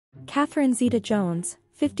Catherine Zeta-Jones,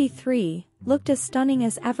 53, looked as stunning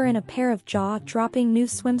as ever in a pair of jaw-dropping new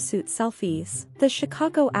swimsuit selfies. The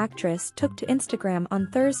Chicago actress took to Instagram on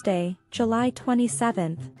Thursday, July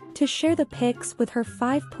 27, to share the pics with her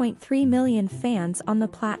 5.3 million fans on the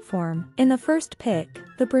platform. In the first pic,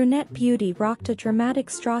 the brunette beauty rocked a dramatic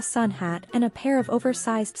straw sun hat and a pair of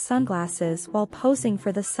oversized sunglasses while posing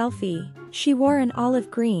for the selfie. She wore an olive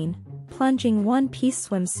green, plunging one-piece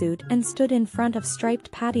swimsuit and stood in front of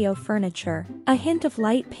striped patio furniture. A hint of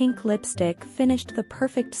light pink lipstick finished the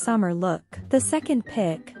perfect summer look. The second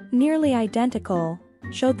pic, nearly identical,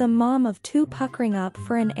 showed the mom of two puckering up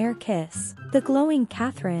for an air kiss. The glowing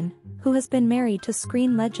Catherine, who has been married to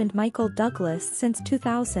screen legend Michael Douglas since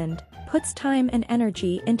 2000, puts time and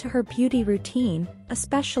energy into her beauty routine,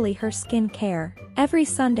 especially her skin care. Every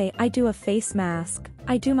Sunday I do a face mask,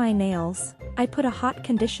 I do my nails, I put a hot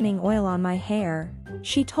conditioning oil on my hair,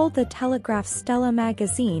 she told the Telegraph's Stella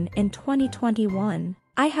magazine in 2021.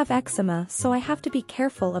 I have eczema, so I have to be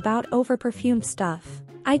careful about over-perfumed stuff.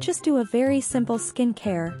 I just do a very simple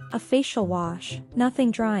skincare, a facial wash,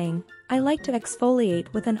 nothing drying. I like to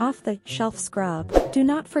exfoliate with an off-the-shelf scrub. Do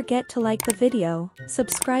not forget to like the video,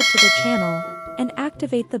 subscribe to the channel, and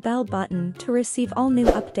activate the bell button to receive all new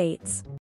updates.